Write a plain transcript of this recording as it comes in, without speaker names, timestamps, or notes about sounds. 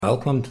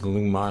Welcome to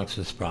Lou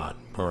Marks' Spot,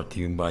 brought to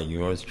you by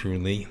yours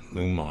truly,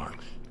 Lou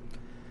Marks.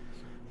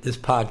 This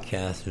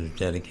podcast is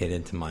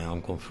dedicated to my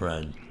Uncle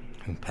Fred,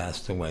 who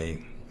passed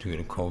away due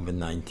to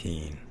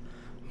COVID-19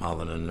 while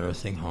in a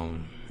nursing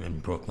home in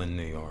Brooklyn,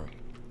 New York.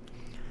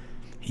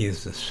 He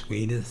is the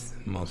sweetest,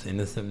 most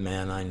innocent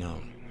man I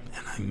know,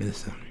 and I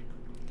miss him.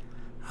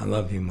 I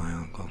love you, my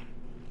uncle.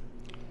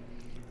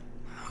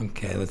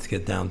 Okay, let's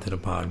get down to the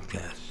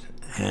podcast.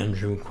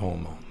 Andrew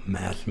Cuomo,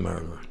 mass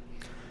murderer.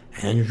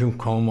 Andrew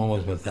Cuomo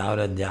was without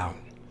a doubt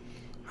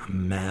a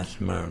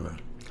mass murderer.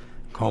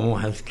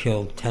 Cuomo has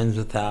killed tens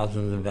of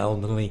thousands of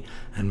elderly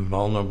and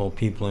vulnerable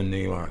people in New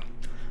York.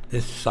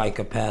 This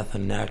psychopath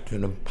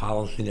enacted a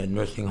policy that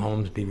nursing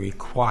homes be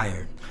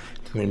required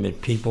to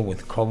admit people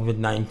with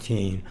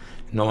COVID-19,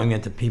 knowing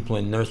that the people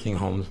in nursing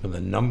homes were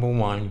the number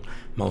one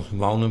most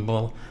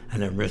vulnerable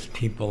and at-risk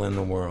people in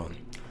the world.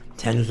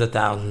 Tens of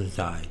thousands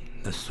died.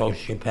 The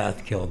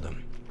sociopath killed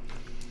them.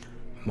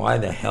 Why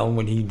the hell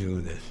would he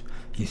do this?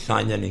 He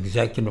signed an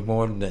executive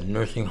order that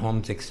nursing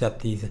homes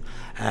accept these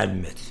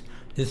admits.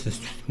 This is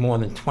more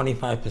than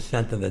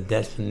 25% of the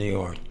deaths in New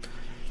York.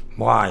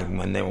 Why,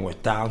 when there were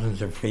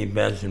thousands of free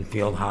beds in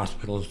field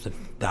hospitals,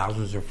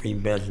 thousands of free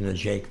beds in the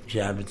Jacob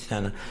Javits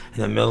Center,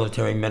 and the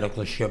military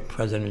medical ship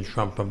President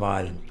Trump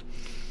provided?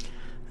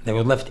 They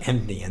were left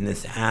empty, and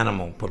this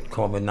animal put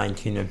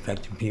COVID-19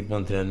 infected people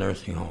into the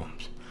nursing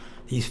homes.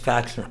 These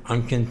facts are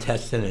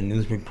uncontested, and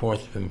news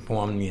reports have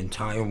informed the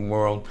entire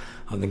world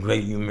of the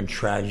great human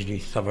tragedy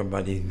suffered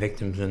by these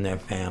victims and their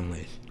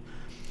families.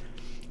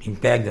 He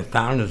bagged the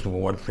Founders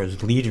Award for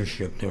his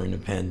leadership during the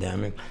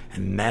pandemic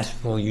and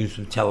masterful use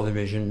of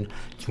television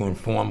to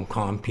inform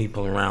calm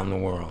people around the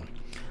world.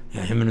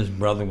 Now, him and his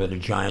brother were the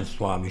giant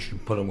swab. He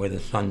should put it where the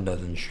sun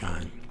doesn't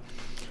shine.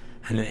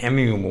 And an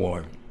Emmy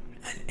Award.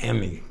 An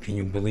Emmy, can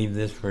you believe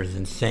this, for his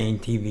insane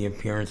TV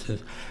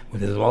appearances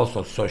with his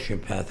also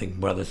sociopathic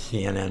brother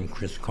CNN,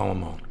 Chris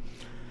Cuomo.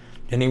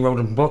 Then he wrote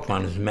a book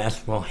on his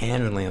masterful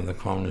handling of the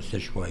corona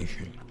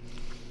situation.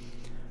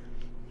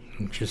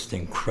 Just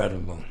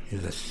incredible.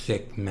 He's a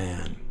sick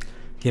man.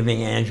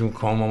 Giving Andrew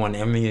Cuomo an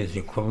Emmy is the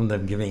equivalent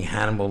of giving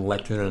Hannibal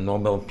Lecter a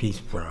Nobel Peace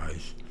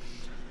Prize.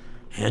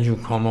 Andrew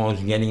Cuomo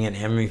is getting an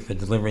Emmy for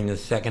delivering the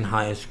second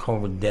highest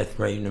COVID death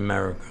rate in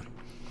America.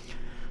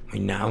 We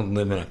now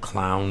live in a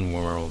clown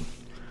world.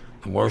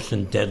 The worst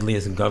and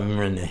deadliest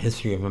governor in the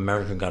history of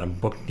America got a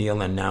book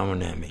deal and now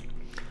an Emmy.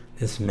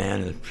 This man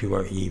is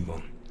pure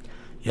evil.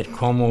 Yet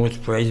Cuomo was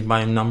praised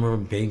by a number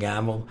of big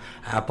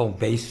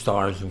Apple-based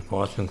stars, of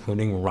course,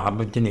 including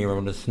Robert De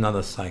Niro, this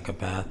another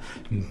psychopath,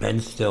 and Ben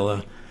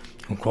Stiller,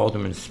 who called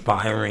him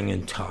inspiring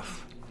and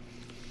tough.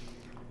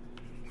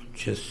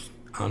 Just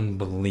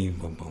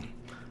unbelievable.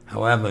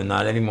 However,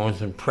 not everyone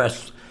was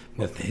impressed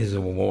with his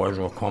award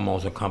or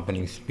Cuomo's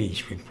accompanying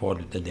speech,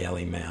 reported the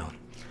Daily Mail,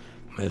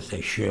 as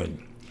they should.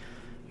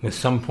 With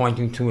some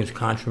pointing to his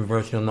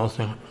controversial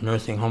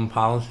nursing home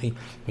policy,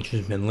 which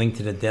has been linked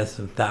to the deaths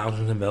of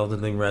thousands of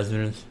elderly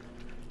residents.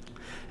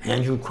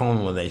 Andrew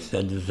Cuomo, they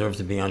said, deserves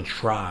to be on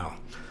trial.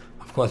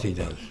 Of course he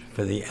does.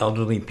 For the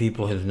elderly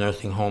people his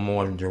nursing home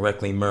order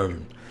directly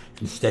murdered.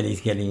 Instead, he's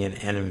getting an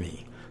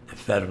enemy, the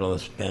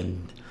Federalist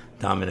Ben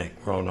Dominic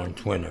wrote on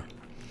Twitter.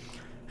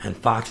 And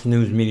Fox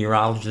News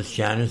meteorologist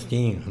Janice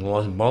Dean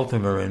lost both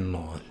of her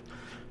in-laws,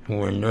 who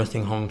were in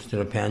nursing homes to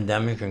the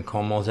pandemic, and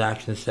Cuomo's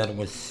actions said it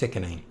was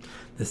sickening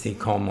to see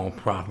Cuomo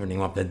profiting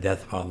off the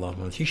death of our loved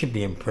ones. He should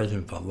be in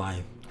prison for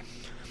life.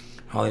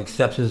 While he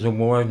accepts his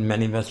award,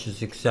 many of us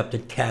just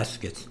accepted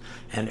caskets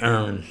and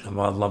urns of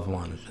our loved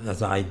ones,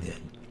 as I did.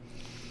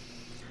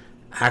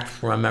 Act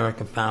for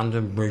America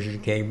founder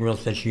Bridget Gabriel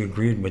said she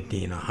agreed with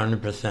Dean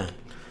 100%,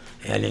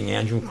 adding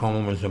Andrew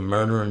Cuomo was a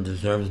murderer and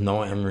deserves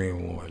no Emory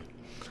Award.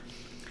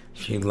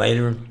 She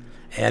later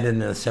added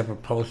in a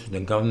separate post that the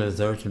governor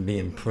deserves to be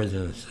in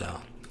prison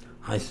cell.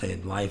 I say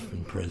life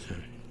in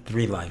prison.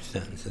 3 life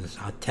sentences,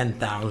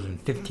 10,000,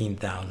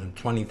 15,000,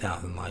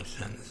 20,000 life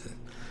sentences.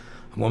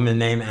 A woman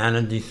named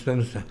Anna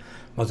D'Souza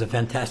was a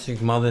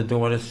fantastic mother,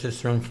 daughter,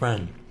 sister, and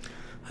friend.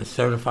 A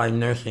certified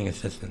nursing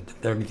assistant.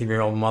 The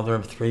 33-year-old mother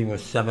of 3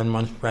 was 7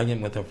 months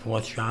pregnant with her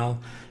 4th child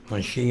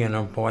when she and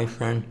her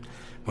boyfriend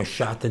were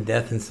shot to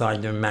death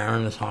inside their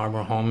Mariners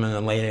Harbor home in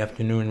the late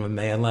afternoon of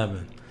May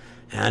 11th.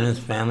 Anna's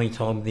family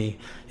told the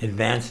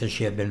Advance that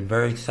she had been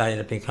very excited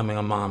at becoming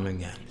a mom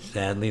again.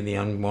 Sadly, the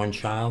unborn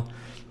child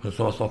was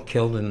also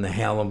killed in the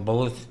hail of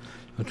bullets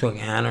who took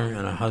Anna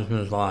and her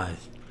husband's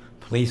lives.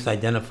 Police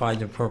identified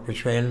the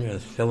perpetrator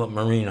as Philip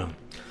Marino,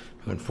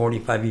 who at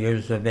 45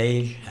 years of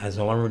age has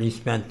already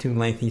spent 2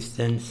 lengthy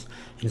stints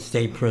in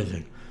state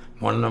prison.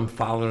 One of them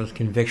followed his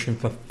conviction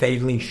for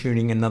fatally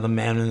shooting another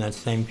man in that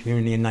same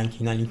community in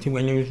 1992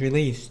 when he was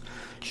released.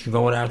 Should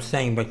go without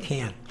saying, but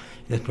can't.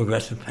 In this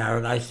progressive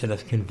paradise that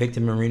has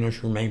convicted Marino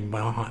should remain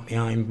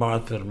behind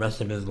bars for the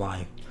rest of his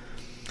life.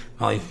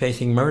 While he's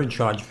facing murder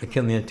charges for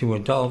killing the 2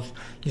 adults,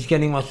 he's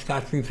getting off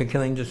scot-free for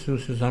killing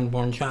D'Souza's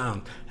unborn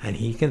child. And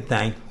he can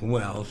thank, who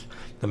else,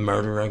 the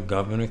murderer,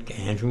 Governor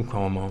Andrew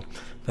Cuomo,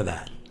 for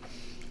that.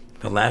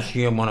 The last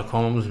year, one of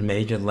Cuomo's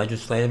major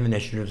legislative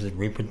initiatives, the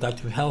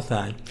Reproductive Health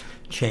Act,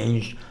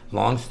 changed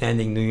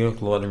long-standing New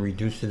York law to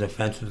reduce the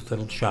defense of the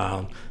little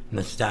child from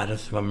the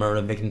status of a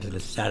murder victim to the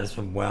status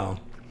of,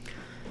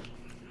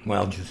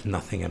 just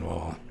nothing at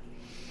all.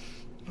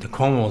 To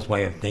Cuomo's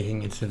way of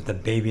thinking, it's as if the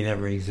baby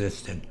never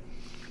existed.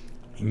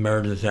 He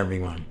murders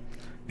everyone.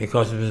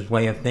 Because of his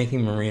way of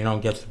thinking, Marino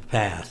gets a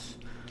pass.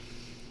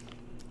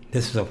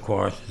 This, of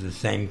course, is the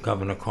same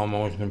Governor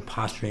Cuomo has been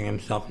posturing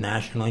himself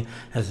nationally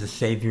as the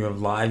savior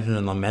of lives and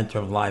the lamenter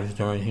of lives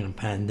during the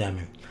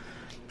pandemic.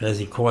 But as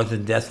he caused the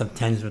deaths of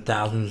tens of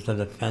thousands of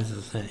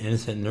defenseless and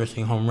innocent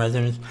nursing home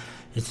residents,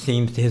 it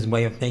seems to his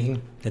way of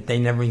thinking that they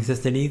never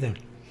existed either,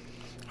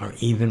 or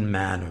even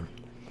mattered.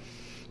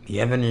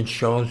 The evidence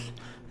shows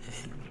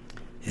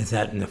is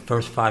that in the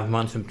first 5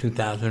 months of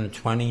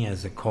 2020,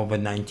 as the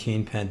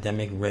COVID-19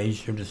 pandemic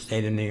raged through the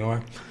state of New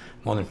York,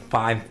 more than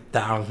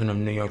 5,000 of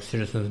New York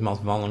citizens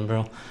most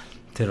vulnerable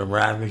to the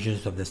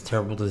ravages of this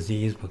terrible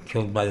disease were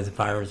killed by this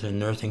virus in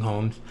nursing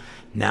homes.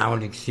 Now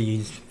it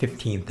exceeds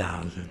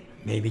 15,000,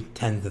 maybe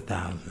tens of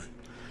thousands.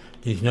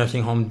 These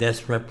nursing home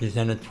deaths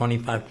represented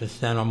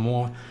 25% or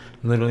more,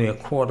 literally a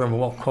quarter of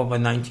all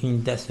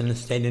COVID-19 deaths in the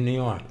state of New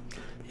York.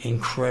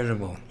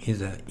 Incredible.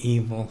 He's an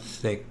evil,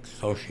 sick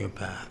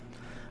sociopath.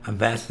 A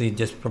vastly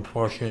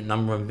disproportionate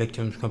number of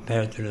victims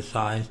compared to the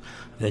size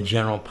of the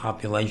general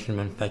population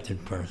of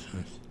infected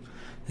persons.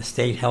 The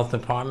State Health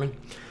Department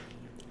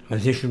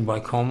was issued by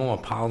Cuomo a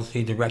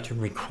policy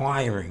directive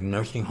requiring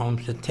nursing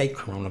homes to take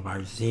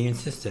coronavirus. He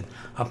insisted,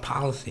 a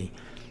policy.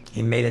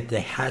 He made it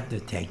they had to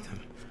take them.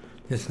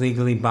 This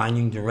legally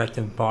binding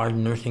directive barred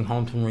nursing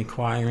homes from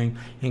requiring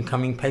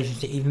incoming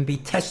patients to even be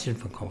tested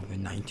for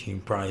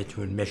COVID-19 prior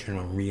to admission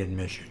or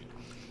readmission.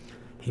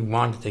 He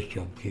wanted to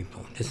kill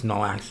people. It's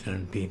no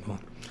accident, people.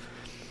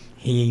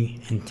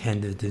 He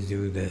intended to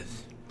do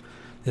this.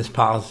 This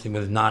policy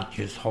was not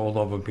just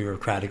holdover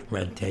bureaucratic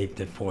red tape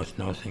that forced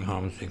nursing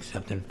homes to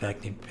accept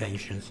infected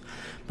patients,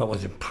 but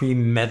was a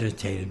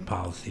premeditated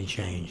policy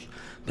change,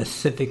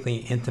 specifically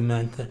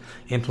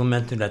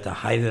implemented at the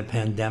height of the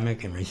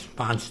pandemic in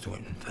response to it,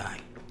 in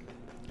fact.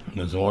 It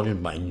was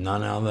ordered by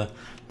none other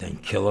than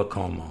Killer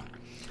Cuomo.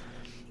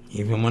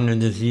 Even when the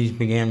disease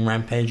began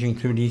rampaging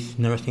through these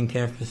nursing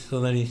care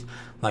facilities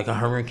like a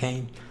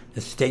hurricane,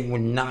 the state would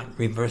not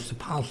reverse the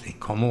policy.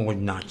 Cuomo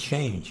would not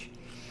change.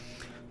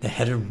 The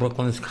head of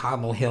Brooklyn's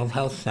Cobble Hill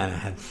Health Center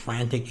had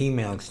frantic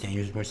email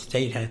exchanges with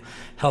state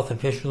health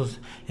officials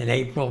in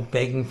April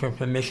begging for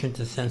permission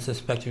to send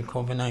suspected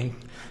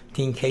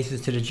COVID-19 cases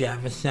to the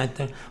Javits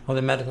Center or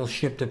the medical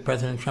ship that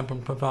President Trump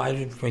had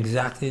provided for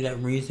exactly that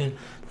reason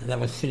that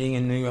was sitting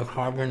in New York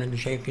Harbor in the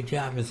Jacob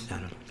Javits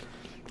Center.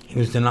 He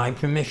was denied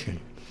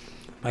permission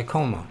by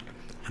Cuomo,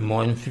 and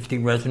more than 50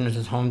 residents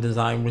at home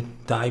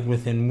died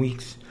within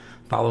weeks,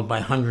 followed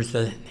by hundreds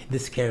at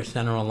this care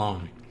center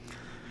alone.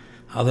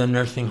 Other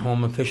nursing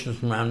home officials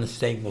from around the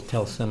state will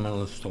tell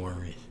similar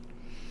stories.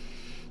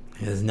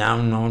 It is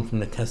now known from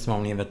the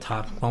testimony of a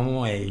top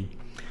Cuomo aide,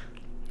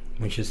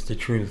 which is the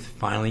truth,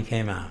 finally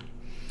came out.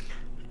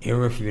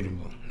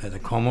 Irrefutable, that the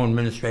Cuomo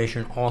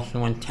administration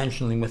also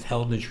intentionally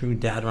withheld the true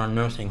data on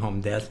nursing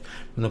home deaths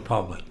from the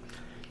public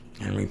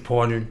and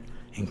reported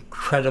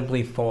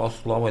incredibly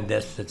false lower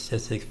death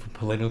statistics for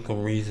political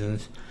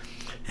reasons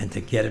and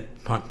to get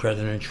at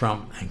President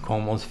Trump and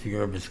Cuomo's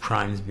fear of his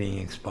crimes being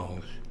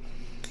exposed.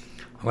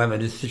 However,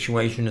 this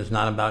situation is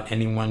not about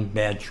any one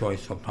bad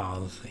choice or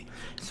policy.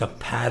 It's a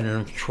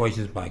pattern of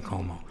choices by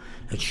Cuomo.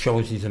 It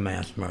shows he's a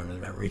mass murderer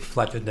that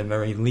reflects at the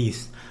very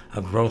least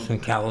a gross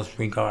and callous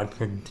regard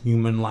for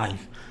human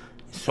life,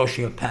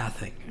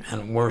 sociopathic,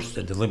 and at worst,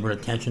 a deliberate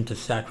attention to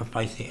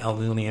sacrifice the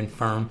elderly and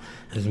infirm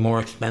as more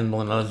expendable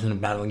than others in the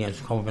battle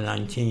against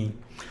COVID-19,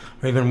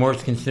 or even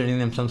worse, considering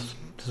them so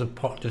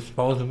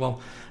disposable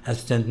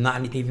as to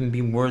not even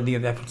be worthy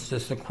of efforts to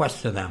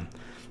sequester them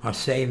or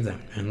save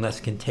them in less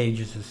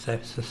contagious and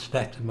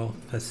susceptible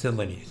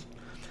facilities.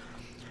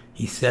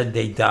 He said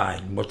they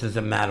died. What does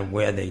it matter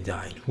where they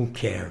died? Who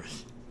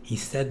cares? He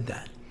said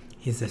that.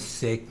 He's a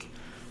sick,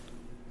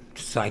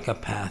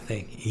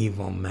 psychopathic,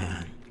 evil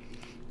man.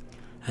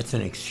 That's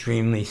an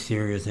extremely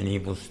serious and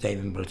evil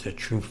statement, but it's a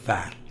true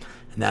fact.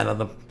 And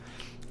that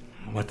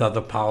with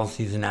other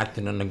policies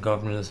enacted under the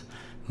governor's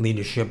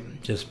leadership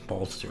just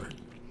bolster it.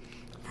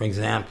 For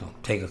example,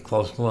 take a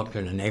close look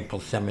at an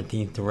April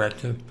 17th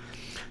directive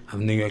of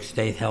New York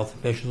State health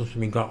officials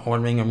regarding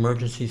ordering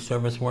emergency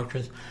service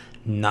workers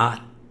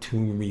not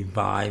to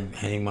revive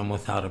anyone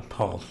without a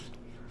pulse.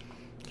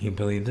 Can you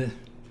believe this?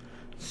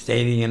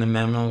 Stating in a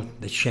memo,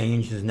 the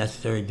change is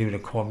necessary due to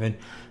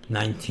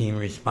COVID-19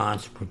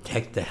 response to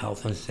protect the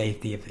health and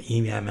safety of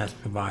EMS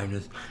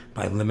providers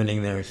by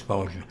limiting their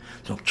exposure.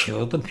 So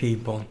kill the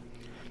people,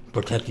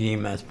 protect the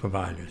EMS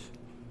providers.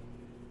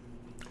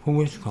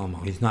 Who is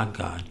Cuomo? He's not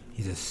God.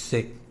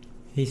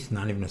 He's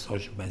not even a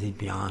sociopath. He's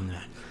beyond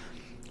that.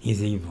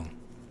 He's evil.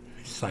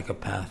 He's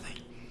psychopathic.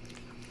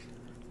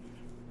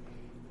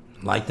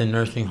 Like the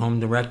nursing home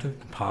directive,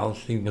 the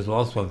policy was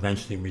also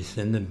eventually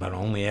rescinded, but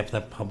only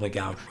after public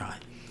outcry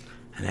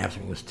and after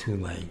it was too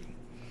late.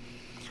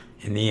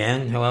 In the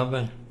end,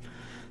 however,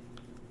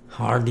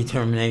 hard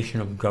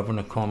determination of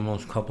Governor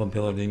Cuomo's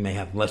culpability may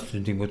have less to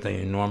do with the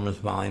enormous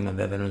volume of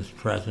evidence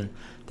present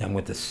than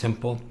with the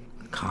simple,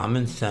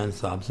 common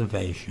sense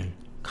observation,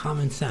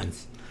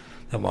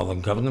 that while the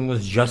governor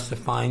was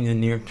justifying the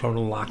near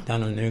total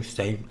lockdown of New York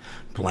State,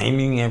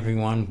 blaming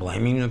everyone,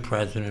 blaming the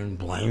president,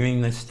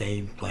 blaming the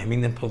state,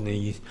 blaming the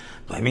police,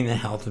 blaming the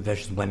health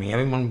officials, blaming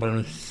everyone but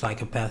his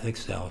psychopathic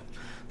self,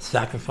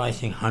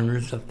 sacrificing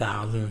hundreds of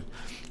thousands,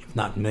 if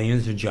not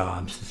millions of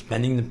jobs,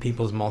 suspending the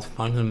people's most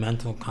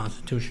fundamental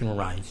constitutional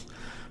rights,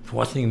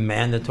 forcing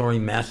mandatory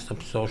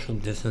masked-up social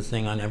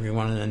distancing on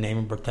everyone in the name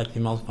of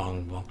protecting the most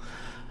vulnerable,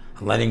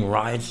 letting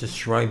riots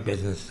destroy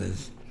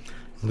businesses,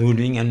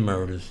 looting and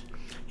murders.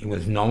 He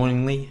was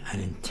knowingly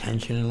and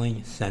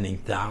intentionally sending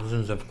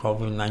thousands of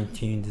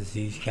COVID-19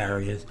 disease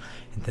carriers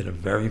into the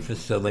very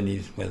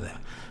facilities where the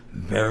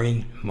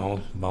very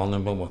most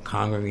vulnerable were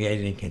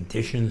congregated in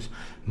conditions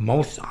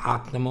most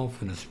optimal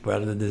for the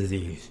spread of the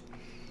disease.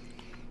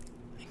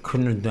 He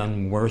couldn't have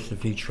done worse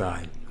if he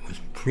tried. It was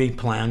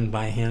pre-planned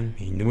by him.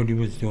 He knew what he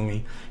was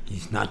doing.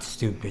 He's not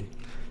stupid.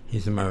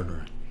 He's a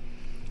murderer.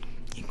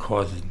 He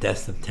caused the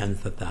deaths of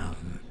tens of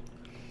thousands.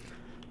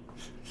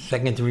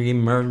 Second-degree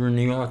murder in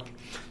New York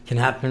can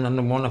happen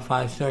under one of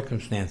five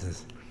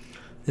circumstances.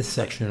 This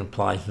section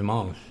applies the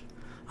most.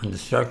 Under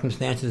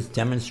circumstances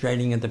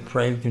demonstrating a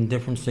depraved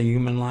indifference to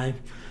human life,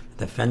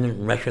 the defendant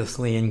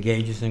recklessly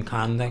engages in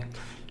conduct,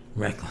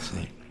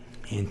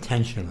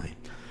 intentionally,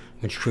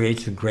 which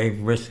creates a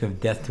grave risk of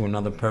death to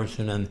another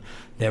person and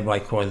thereby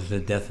causes the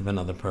death of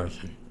another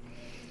person.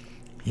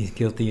 He's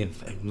guilty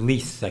of at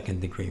least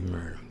second-degree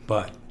murder,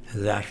 but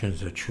his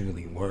actions are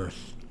truly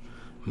worse,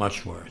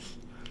 much worse.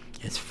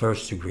 It's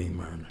first-degree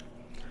murder.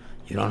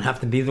 You don't have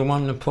to be the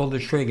one to pull the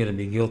trigger to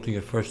be guilty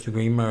of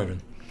first-degree murder.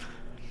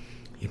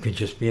 You could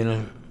just be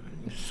an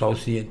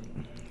associate,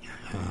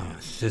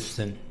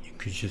 assistant. You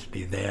could just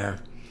be there.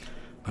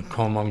 But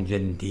Cuomo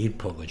did indeed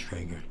pull the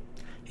trigger.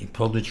 He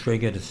pulled the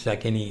trigger the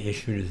second he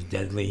issued his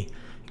deadly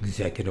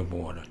executive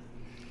order.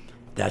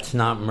 If that's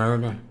not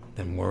murder,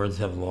 then words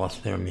have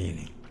lost their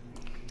meaning.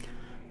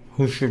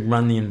 Who should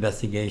run the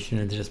investigation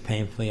into this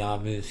painfully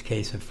obvious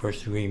case of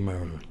first-degree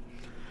murder?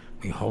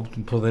 We hope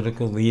the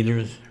political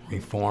leaders,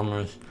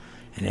 reformers,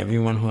 and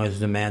everyone who has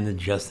demanded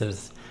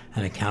justice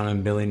and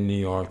accountability in New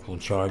York will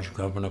charge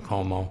Governor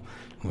Cuomo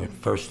with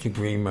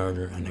first-degree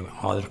murder and the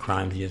other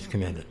crimes he has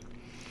committed.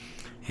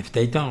 If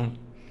they don't,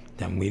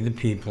 then we the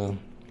people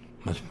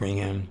must bring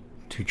him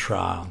to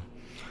trial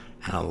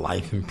and a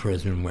life in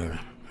prison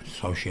where a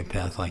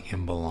sociopath like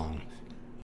him belongs.